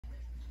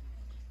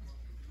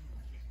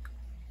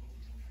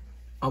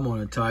I'm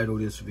gonna title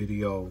this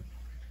video,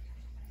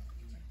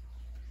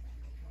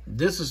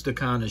 "This is the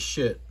kind of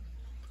shit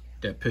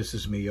that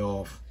pisses me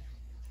off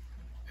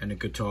in the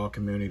guitar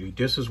community."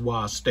 This is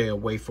why I stay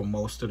away from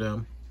most of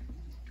them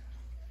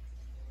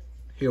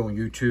here on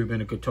YouTube in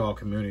the guitar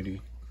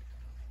community.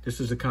 This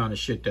is the kind of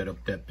shit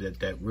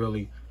that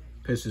really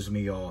pisses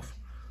me off.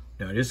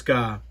 Now this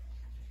guy,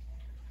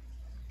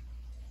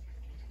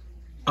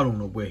 I don't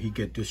know where he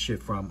get this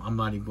shit from. I'm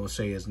not even gonna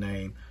say his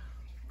name.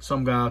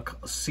 Some guy,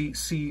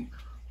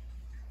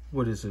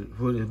 what is it?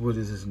 What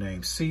is his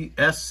name?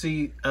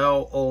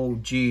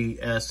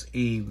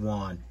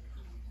 SCLOGSE1.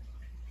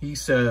 He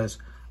says,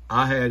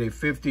 "I had a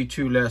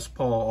 52 Les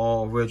Paul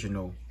all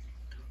original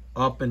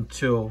up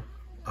until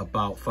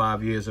about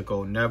 5 years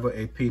ago. Never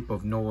a peep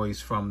of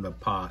noise from the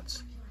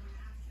pots,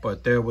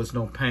 but there was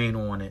no paint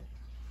on it.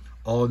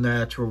 All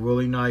natural,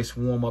 really nice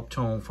warm-up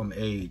tone from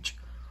age.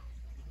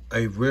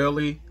 A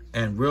really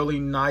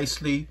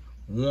nicely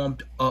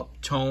warmed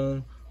up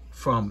tone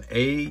from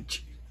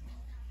age."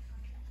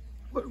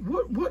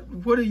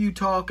 What are you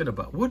talking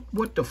about?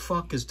 What the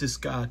fuck is this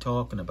guy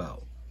talking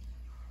about?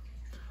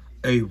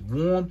 A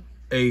warmed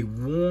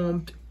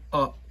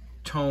up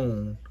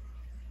tone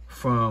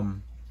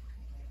from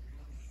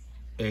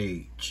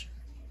age.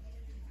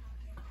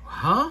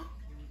 Huh?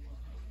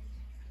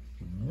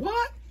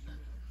 What?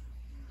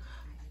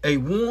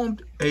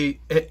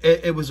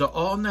 It was an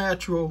all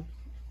natural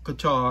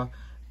guitar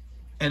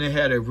and it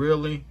had a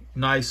really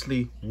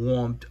nicely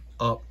warmed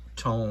up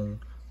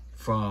tone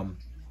from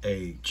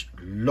age.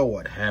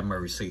 Lord have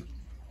mercy.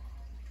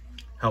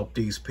 Help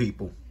these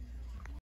people.